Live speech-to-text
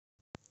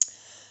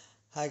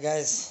Hi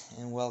guys,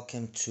 and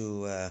welcome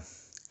to I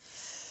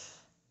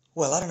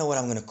don't know what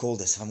I'm gonna call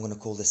this. If I'm gonna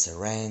call this a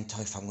rant,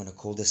 or if I'm gonna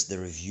call this the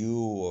review,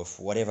 or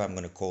whatever I'm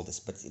gonna call this,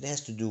 but it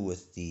has to do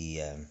with the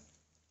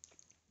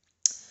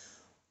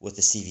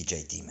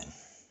CVJ Demon.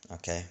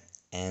 Okay,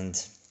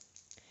 and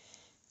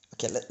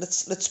okay,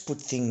 let's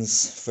put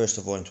things first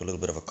of all into a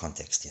little bit of a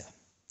context here.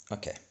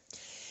 Okay,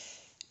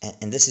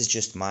 and this is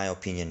just my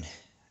opinion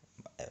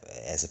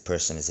as a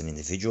person, as an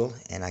individual,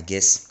 and I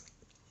guess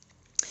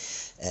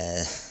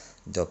uh,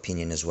 the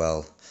opinion as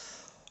well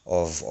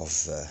of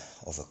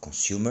a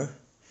consumer,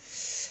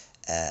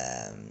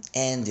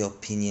 and the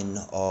opinion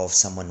of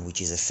someone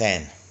which is a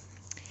fan.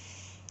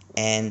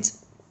 And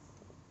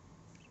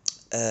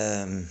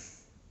um,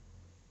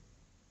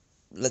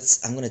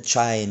 I'm gonna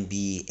try and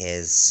be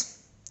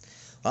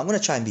I'm gonna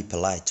try and be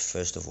polite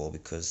first of all,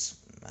 because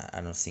I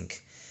don't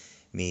think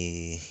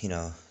me,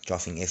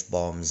 dropping f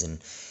bombs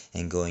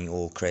and going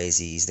all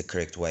crazy is the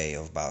correct way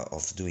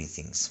of doing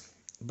things.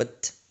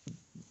 But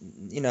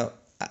you know,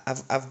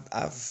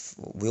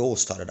 we all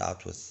started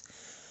out with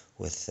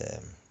with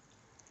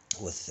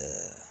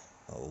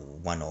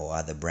one or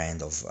other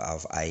brand of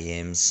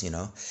IEMs.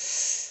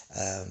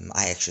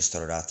 I actually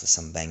started out with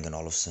some Bang&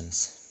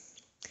 Olufsen's,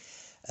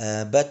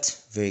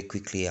 but very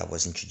quickly I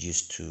was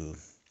introduced to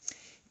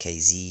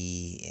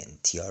KZ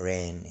and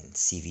TRN and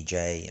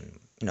CVJ, and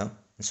and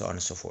so on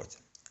and so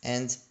forth.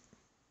 And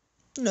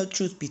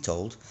truth be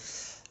told,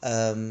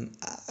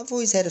 I've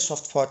always had a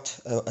soft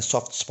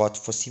spot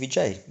for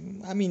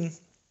CVJ. I mean,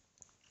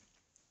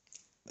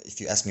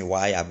 if you ask me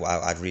why,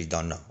 I really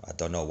don't know. I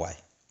don't know why.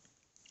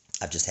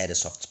 I've just had a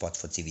soft spot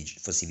for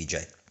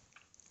CVJ.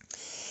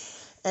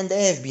 And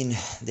there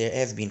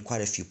have been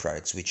quite a few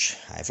products which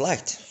I've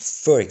liked.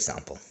 For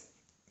example,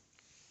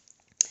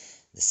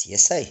 the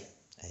CSA,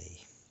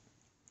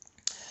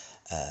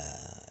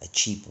 a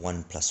cheap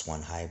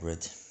 1+1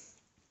 hybrid.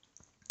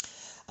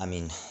 I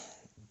mean,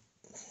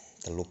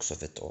 the looks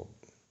of it, or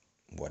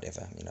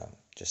whatever,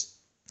 just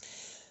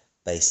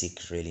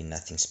basic, really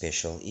nothing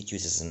special. It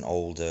uses an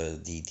older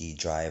DD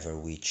driver,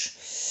 which,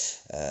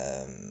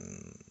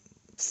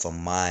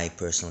 from my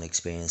personal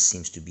experience,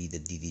 seems to be the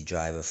DD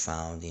driver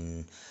found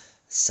in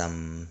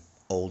some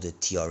older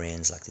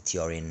TRNs, like the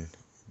TRN,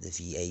 the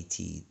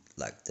V80,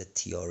 like the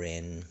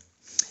TRN,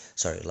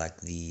 sorry,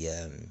 like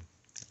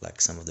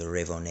some of the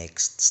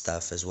Revonext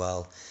stuff as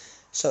well.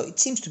 So it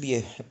seems to be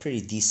a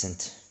pretty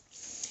decent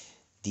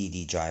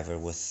DD driver,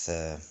 with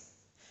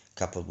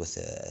coupled with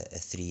a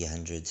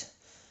 300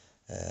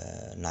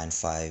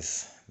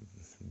 95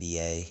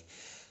 BA,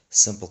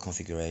 simple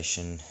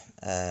configuration.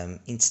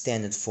 In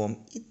standard form,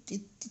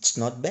 it's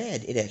not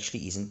bad. It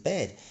actually isn't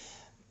bad.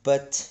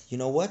 But you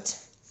know what?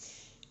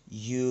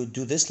 You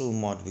do this little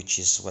mod, which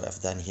is what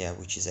I've done here,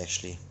 which is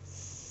actually,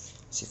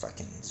 see if I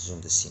can zoom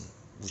this in,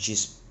 which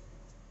is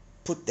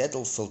put that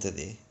little filter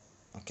there,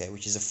 okay,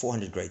 which is a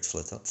 400 grade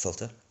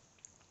filter.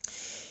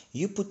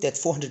 You put that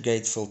 400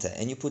 grade filter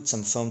and you put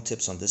some foam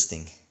tips on this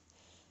thing,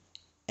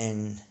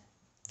 and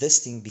this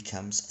thing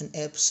becomes an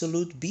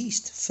absolute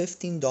beast.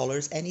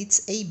 $15, and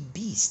it's a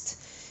beast.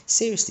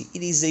 Seriously,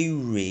 it is a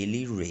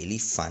really, really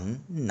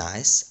fun,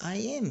 nice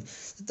IM.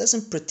 It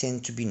doesn't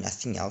pretend to be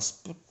nothing else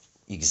but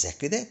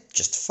exactly that.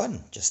 Just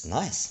fun, just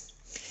nice.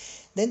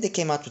 Then they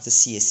came out with the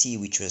CSE,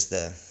 which was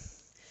the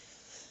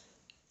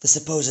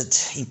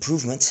supposed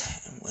improvement,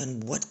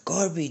 and what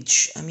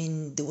garbage. I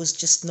mean, there was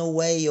just no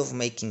way of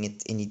making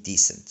it any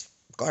decent.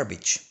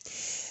 Garbage.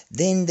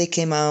 Then they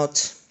came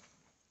out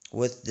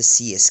with the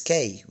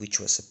CSK, which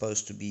was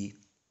supposed to be,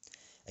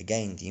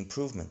 again, the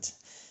improvement.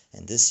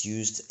 And this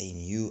used a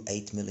new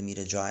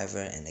 8mm driver,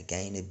 and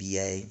again a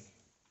BA.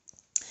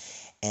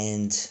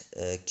 And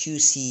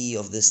QC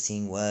of this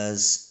thing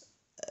was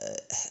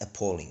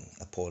appalling.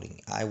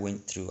 I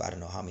went through, I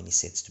don't know how many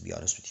sets, to be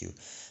honest with you,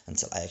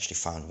 until I actually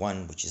found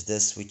one, which is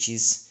this, which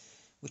is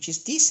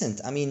decent.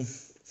 I mean,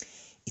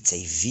 it's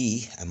a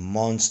V, a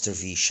monster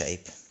V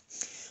shape,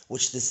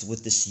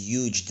 with this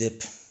huge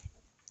dip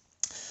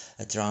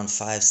at around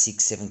 5,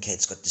 6, 7K.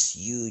 It's got this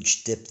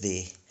huge dip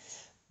there.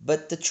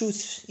 But the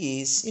truth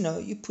is,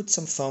 you put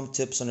some foam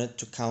tips on it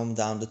to calm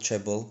down the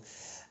treble.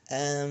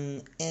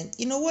 And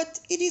you know what?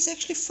 It is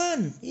actually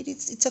fun.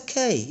 It's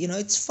okay.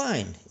 It's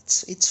fine.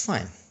 It's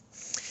fine.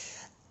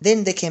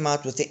 Then they came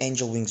out with the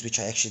angel wings, which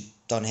I actually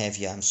don't have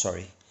here. I'm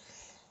sorry.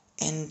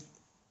 And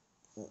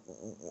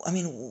I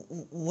mean,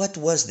 what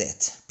was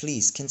that?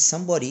 Please, can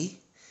somebody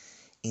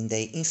in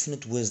their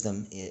infinite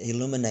wisdom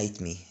illuminate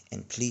me,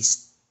 and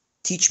please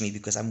teach me,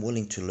 because I'm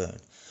willing to learn.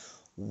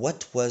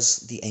 What was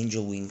the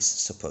angel wings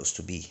supposed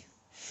to be?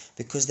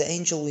 Because the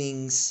angel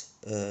wings,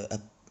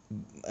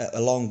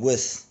 along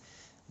with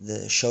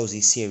the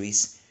Shozi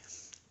series,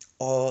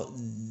 are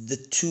the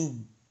two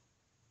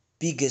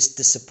biggest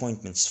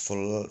disappointments for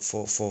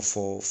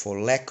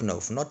lack, no,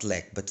 for not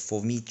lack, but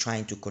for me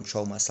trying to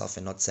control myself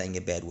and not saying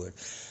a bad word.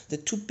 The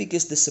two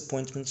biggest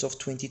disappointments of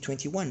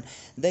 2021.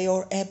 They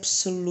are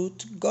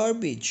absolute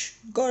garbage.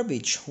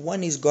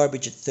 One is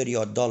garbage at $30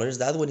 odd,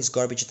 the other one is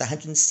garbage at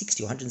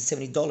 $160 or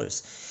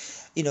 $170.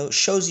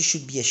 shows you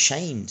should be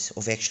ashamed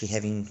of actually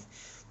having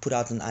put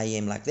out an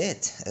IEM like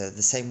that.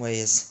 The same way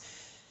as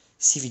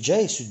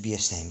CVJ should be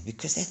ashamed,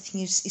 because that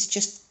thing is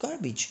just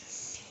garbage.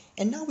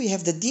 And now we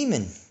have the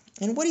Demon.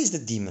 And what is the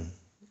Demon?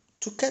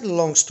 To cut a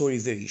long story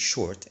very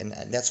short, and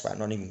that's why I'm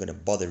not even going to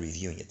bother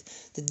reviewing it.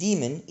 The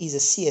Demon is a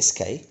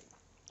CSK.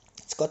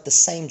 It's got the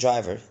same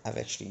driver.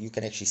 You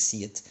can actually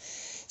see it.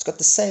 It's got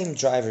the same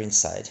driver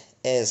inside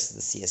as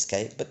the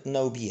CSK, but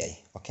no BA.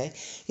 Okay,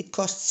 it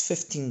costs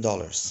 $15,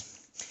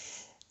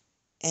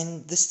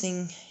 and this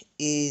thing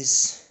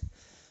is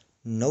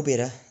no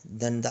better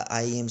than the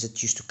IEMs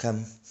that used to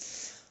come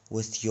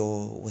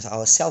with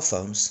our cell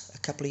phones a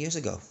couple of years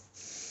ago.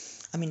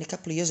 I mean, a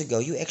couple of years ago,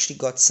 you actually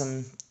got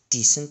some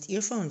decent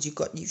earphones.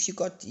 If you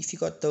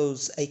got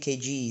those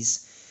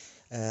AKGs.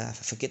 I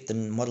forget the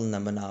model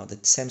number now,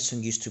 that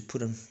Samsung used to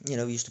put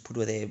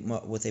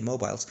with their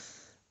mobiles.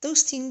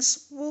 Those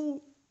things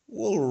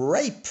will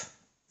rape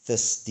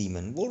this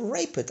Demon. Will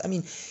rape it. I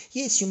mean,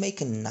 yes, you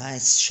make a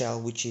nice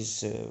shell, which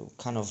is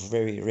kind of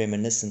very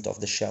reminiscent of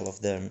the shell of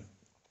the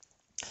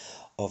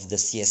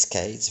CSK.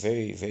 It's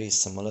very, very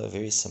similar,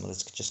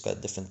 It's just got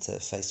a different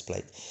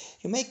faceplate.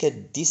 You make a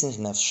decent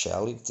enough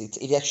shell.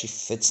 It actually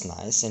fits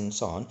nice and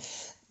so on.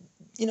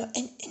 And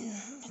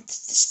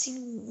this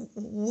thing,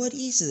 what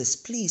is this?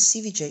 Please,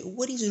 CVJ,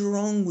 what is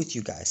wrong with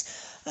you guys?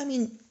 I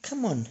mean,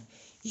 come on.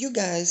 You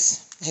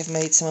guys have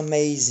made some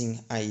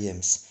amazing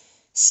IEMs.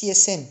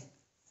 CSN,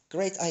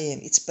 great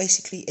IEM. It's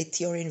basically a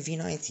TRN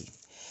V90.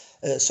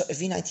 So a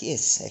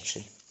V90S,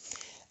 actually.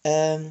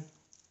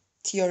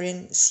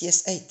 TRN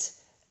CS8,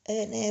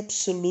 an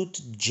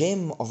absolute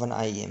gem of an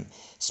IEM.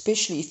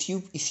 Especially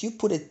if you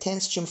put a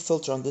tenstion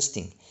filter on this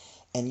thing,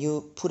 and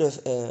you put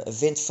a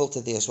vent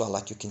filter there as well,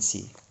 like you can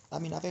see. I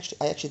mean, I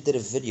actually did a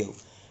video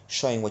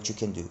showing what you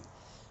can do.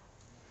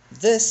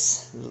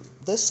 This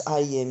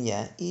IEM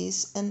here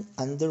is an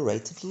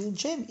underrated little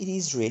gem. It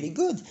is really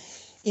good.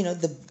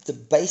 The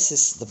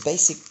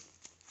basic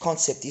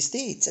concept is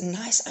there. It's a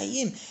nice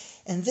IEM,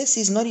 and this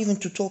is not even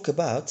to talk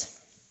about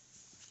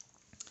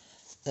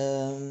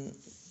the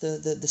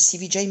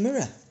CVJ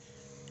mirror.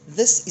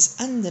 This is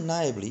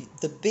undeniably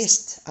the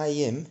best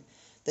IEM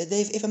that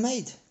they've ever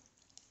made.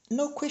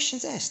 No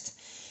questions asked.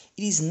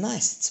 It is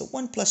nice. It's a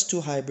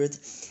 1+2 hybrid.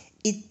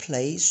 It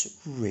plays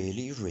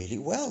really, really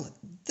well.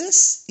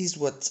 This is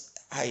what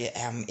I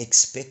am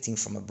expecting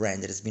from a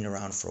brand that has been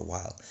around for a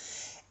while.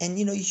 And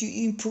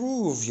you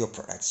improve your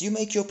products. You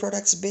make your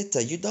products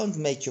better. You don't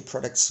make your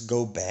products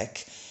go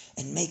back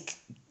and make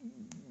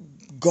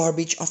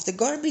garbage after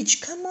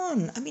garbage. Come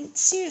on. I mean,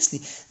 seriously,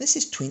 this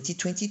is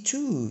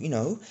 2022.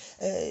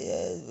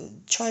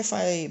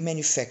 Chi-Fi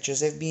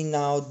manufacturers have been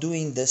now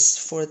doing this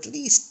for at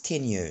least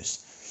 10 years.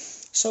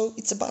 So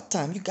it's about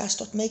time you guys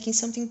start making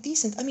something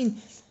decent. I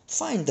mean,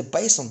 fine, the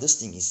bass on this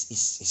thing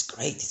is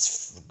great.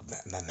 It's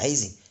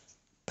amazing.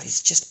 But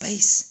it's just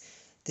bass.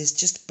 There's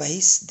just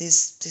bass.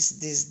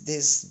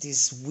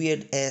 There's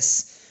weird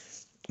ass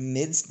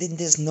mids. Then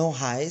there's no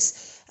highs.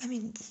 I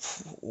mean,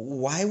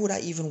 why would I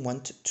even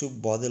want to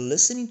bother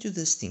listening to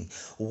this thing?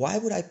 Why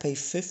would I pay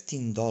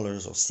 $15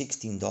 or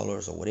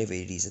 $16 or whatever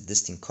it is that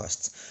this thing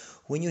costs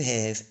when you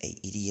have a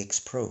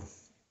EDX Pro,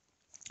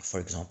 for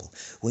example,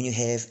 when you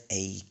have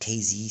a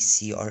KZ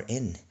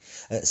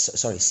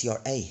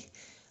CRA?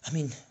 I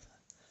mean,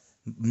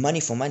 money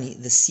for money,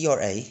 the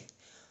CRA,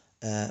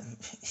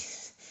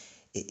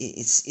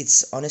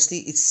 it's honestly,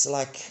 it's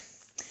like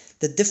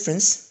the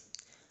difference,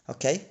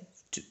 okay?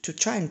 To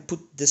try and put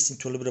this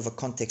into a little bit of a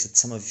context that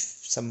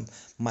some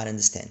might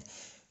understand.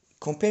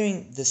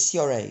 Comparing the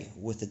CRA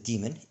with the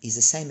Demon is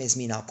the same as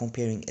me now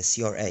comparing a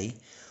CRA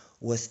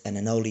with an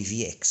Anoli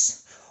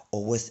VX,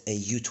 or with a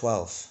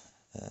U12,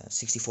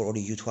 64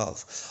 Audio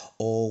U12,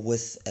 or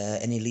with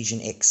an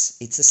Elysian X.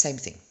 It's the same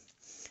thing.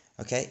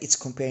 Okay, it's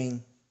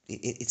comparing.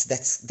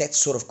 That's that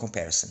sort of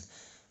comparison.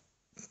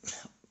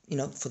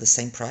 For the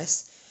same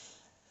price.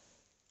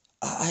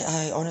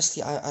 I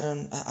honestly,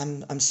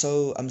 I'm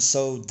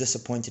so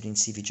disappointed in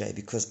CVJ,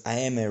 because I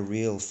am a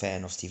real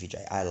fan of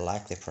CVJ. I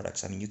like their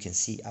products. I mean, you can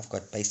see I've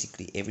got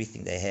basically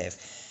everything they have.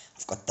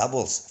 I've got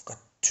doubles. I've got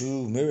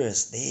 2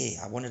 mirrors there.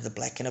 I wanted a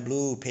black and a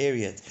blue,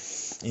 period.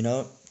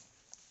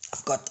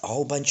 I've got a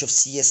whole bunch of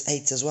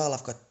CS8s as well.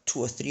 I've got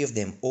 2 or 3 of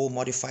them, all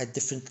modified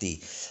differently.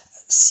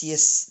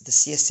 The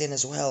CSN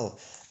as well.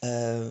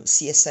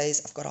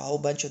 CSAs, I've got a whole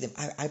bunch of them.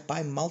 I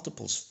buy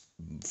multiples.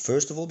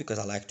 First of all, because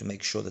I like to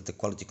make sure that the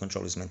quality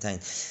control is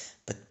maintained.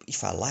 But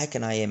if I like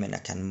an IM and I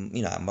can,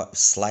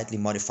 slightly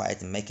modify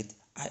it and make it,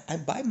 I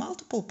buy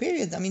multiple,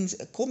 period. I mean,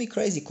 call me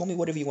crazy, call me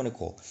whatever you want to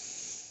call.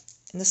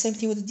 And the same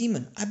thing with the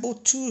Demon. I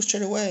bought 2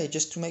 straight away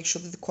just to make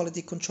sure that the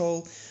quality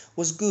control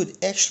was good.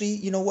 Actually,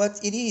 you know what?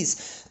 It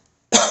is.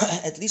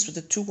 At least with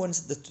the 2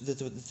 ones, the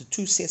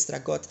 2 sets that I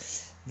got,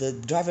 the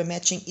driver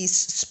matching is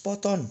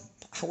spot on.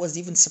 I was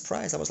even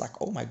surprised. I was like,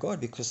 oh my God,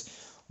 because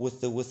with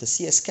the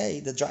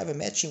CSK, the driver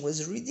matching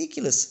was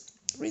ridiculous.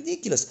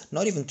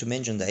 Not even to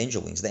mention the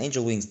Angel Wings. The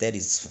Angel Wings, that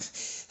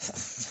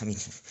is, I mean,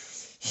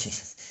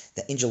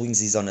 The Angel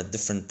Wings is on a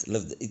different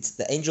level. It's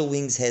the Angel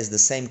Wings has the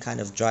same kind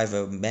of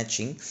driver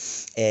matching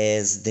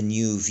as the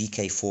new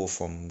VK4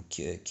 from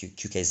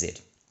QKZ.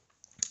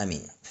 I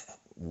mean,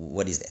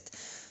 what is that?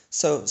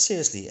 So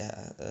seriously,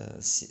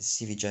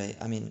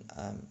 CVJ, I mean,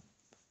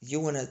 you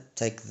want to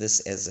take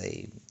this as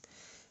a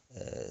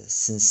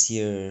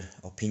sincere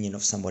opinion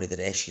of somebody that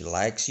actually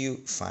likes you,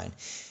 fine.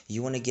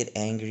 You want to get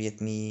angry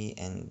at me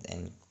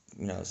and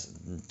you know,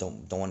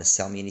 don't want to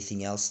sell me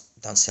anything else,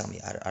 don't sell me.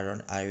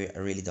 I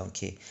really don't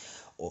care.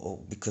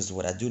 Because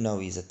what I do know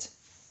is that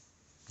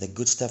the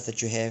good stuff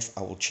that you have,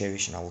 I will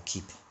cherish and I will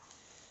keep.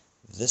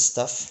 This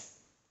stuff,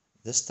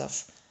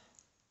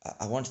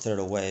 I won't throw it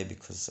away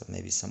because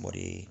maybe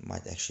somebody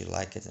might actually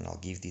like it, and I'll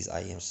give these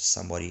IMs to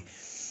somebody,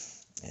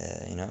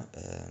 you know,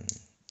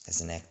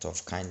 as an act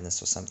of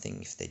kindness or something.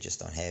 If they just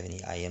don't have any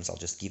IMs, I'll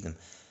just give them.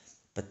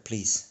 But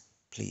please,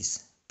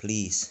 please,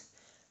 please,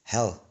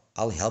 hell,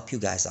 I'll help you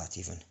guys out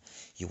even.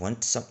 You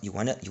want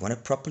a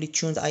properly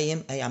tuned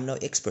IM? Hey, I'm no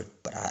expert,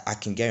 but I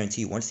can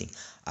guarantee you one thing.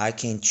 I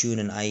can tune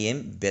an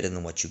IM better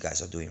than what you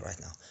guys are doing right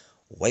now.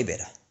 Way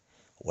better.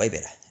 Way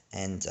better.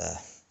 And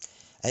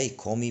hey,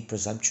 call me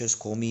presumptuous,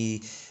 call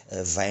me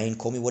vain,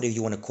 call me whatever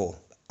you want to call.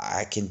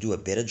 I can do a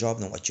better job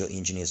than what your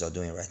engineers are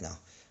doing right now.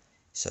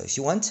 So if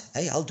you want,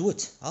 hey, I'll do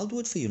it. I'll do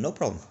it for you, no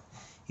problem.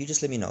 You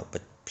just let me know.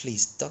 But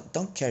please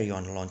don't carry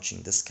on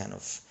launching this kind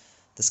of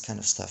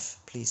stuff.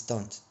 Please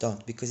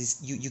don't, because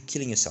it's you're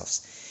killing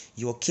yourselves.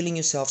 You are killing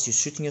yourselves. You're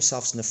shooting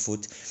yourselves in the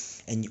foot,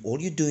 and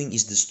all you're doing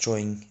is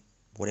destroying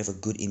whatever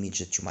good image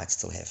that you might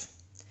still have.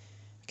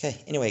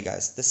 Okay. Anyway,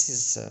 guys, this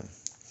is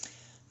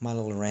my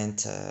little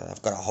rant.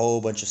 I've got a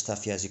whole bunch of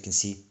stuff here, as you can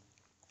see.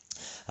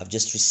 I've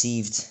just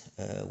received.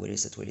 Where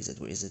is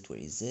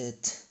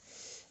it?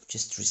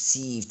 Just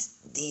received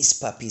these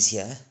puppies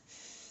here.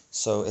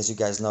 So as you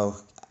guys know,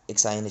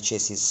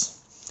 XINHS is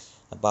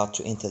about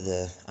to enter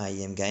the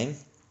IEM game,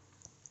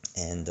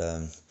 and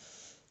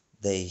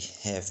they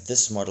have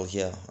this model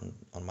here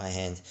on my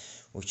hand,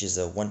 which is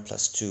a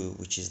 1+2,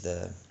 which is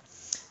the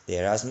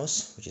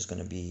Erasmus, which is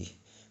going to be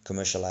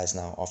commercialized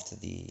now after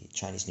the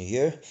Chinese New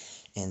Year,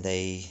 and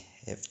they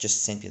have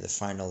just sent me the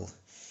final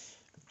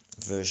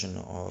version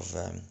of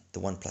the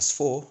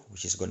 1+4,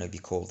 which is going to be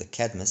called the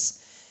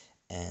Cadmus.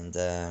 And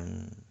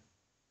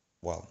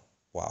well,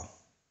 wow,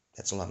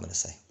 that's all I'm going to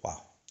say.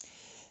 Wow.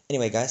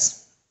 Anyway,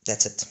 guys,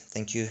 that's it.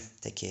 Thank you.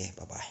 Take care.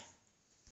 Bye bye.